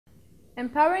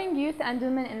Empowering Youth and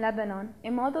Women in Lebanon, a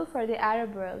Model for the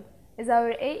Arab World, is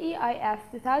our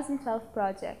AEIF 2012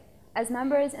 project as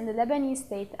members in the Lebanese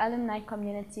State Alumni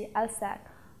Community (ALSAC)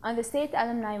 on the State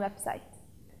Alumni website.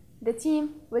 The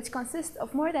team, which consists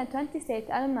of more than 20 state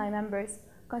alumni members,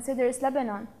 considers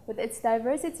Lebanon, with its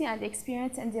diversity and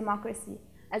experience in democracy,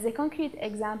 as a concrete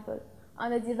example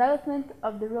on the development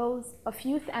of the roles of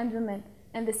youth and women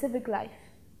in the civic life,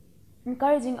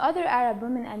 encouraging other Arab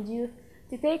women and youth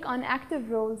to take on active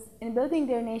roles in building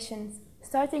their nations,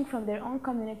 starting from their own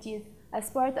communities as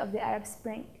part of the Arab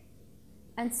Spring.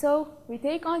 And so, we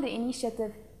take on the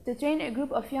initiative to train a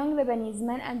group of young Lebanese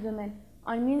men and women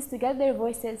on means to get their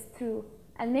voices through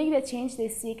and make the change they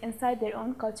seek inside their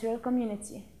own cultural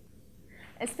community.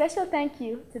 A special thank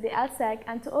you to the ALSAC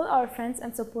and to all our friends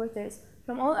and supporters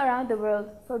from all around the world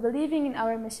for believing in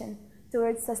our mission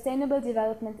towards sustainable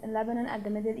development in Lebanon and the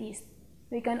Middle East.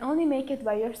 We can only make it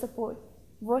by your support.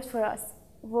 Vote for us.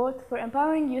 Vote for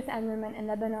empowering youth and women in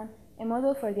Lebanon, a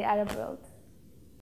model for the Arab world.